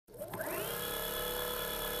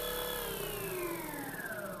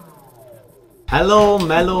Hello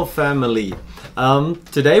Mellow family.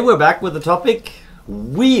 Today we're back with the topic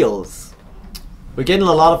wheels. We're getting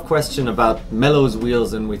a lot of questions about Mellow's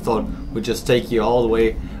wheels, and we thought we'd just take you all the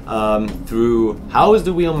way through how is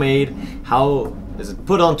the wheel made, how is it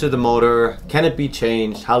put onto the motor, can it be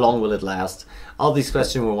changed, how long will it last. All these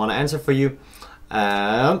questions we want to answer for you.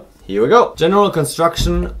 Here we go. General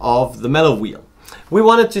construction of the Mellow wheel. We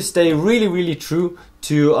wanted to stay really true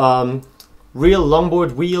to real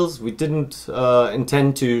longboard wheels. We didn't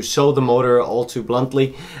intend to show the motor all too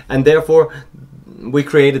bluntly, and therefore we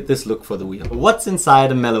created this look for the wheel. What's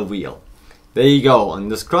inside a Mellow wheel? There you go. On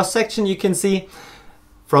this cross section you can see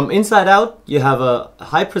from inside out you have a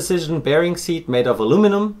high precision bearing seat made of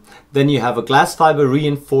aluminum. Then you have a glass fiber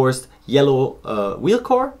reinforced yellow wheel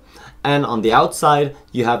core, and on the outside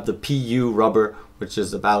you have the PU rubber, which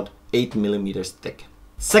is about 8 millimeters thick.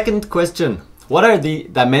 Second question. What are the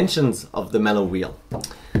dimensions of the Mellow wheel?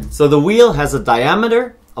 So the wheel has a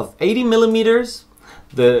diameter of 80 millimeters,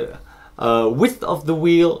 the width of the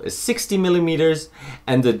wheel is 60 millimeters,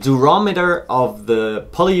 and the durometer of the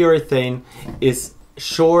polyurethane is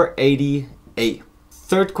Shore 80A.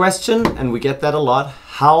 Third question, and we get that a lot,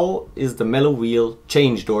 how is the Mellow wheel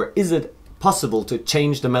changed, or is it possible to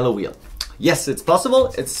change the Mellow wheel? Yes, it's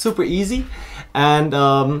possible, it's super easy, and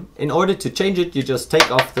in order to change it you just take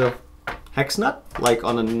off the hex nut like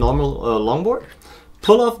on a normal longboard,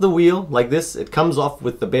 pull off the wheel like this, it comes off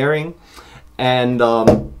with the bearing, and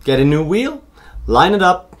get a new wheel, line it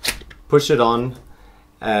up, push it on,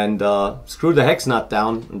 and screw the hex nut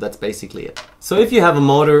down, and that's basically it. So if you have a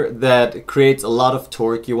motor that creates a lot of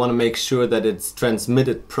torque, you want to make sure that it's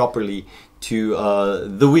transmitted properly to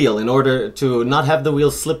the wheel in order to not have the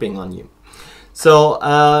wheel slipping on you. So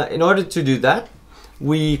in order to do that,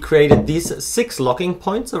 we created these 6 locking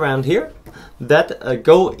points around here that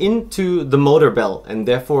go into the motor bell and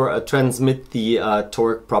therefore transmit the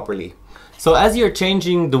torque properly. So as you're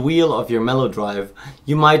changing the wheel of your Mellow Drive,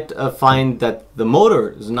 you might find that the motor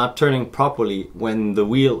is not turning properly when the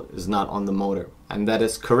wheel is not on the motor, and that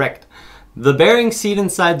is correct. The bearing seat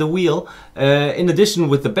inside the wheel, in addition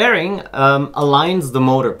with the bearing, aligns the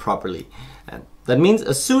motor properly. And that means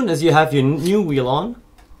as soon as you have your new wheel on,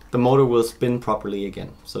 the motor will spin properly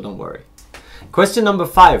again, so don't worry. Question number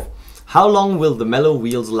 5. How long will the Mellow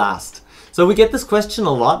wheels last? So we get this question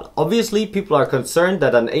a lot. Obviously people are concerned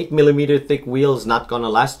that an 8 millimeter thick wheel is not gonna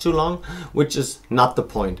last too long, which is not the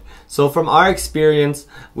point. So from our experience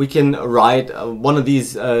we can ride one of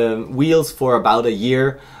these wheels for about a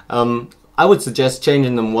year. I would suggest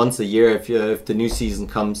changing them once a year if the new season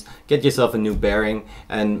comes. Get yourself a new bearing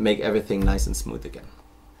and make everything nice and smooth again.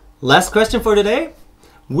 Last question for today.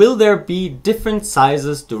 Will there be different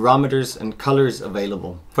sizes, durometers and colors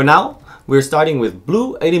available? For now, we're starting with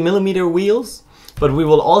blue 80 millimeter wheels, but we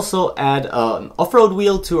will also add an off-road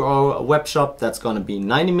wheel to our web shop that's going to be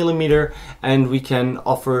 90 millimeter, and we can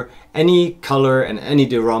offer any color and any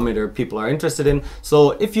durometer people are interested in.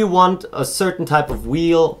 So if you want a certain type of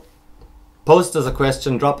wheel, post us a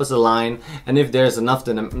question, drop us a line, and if there's enough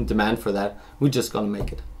demand for that, we're just going to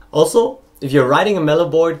make it. Also, if you're riding a Mellow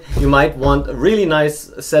board, you might want a really nice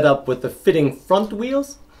setup with the fitting front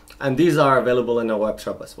wheels, and these are available in our web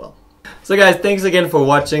shop as well. So guys, thanks again for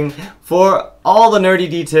watching. For all the nerdy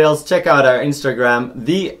details, check out our Instagram,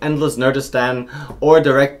 The Endless Nerdistan, or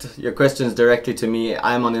direct your questions directly to me.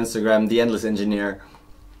 I'm on Instagram, The Endless Engineer.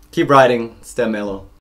 Keep riding, stay mellow.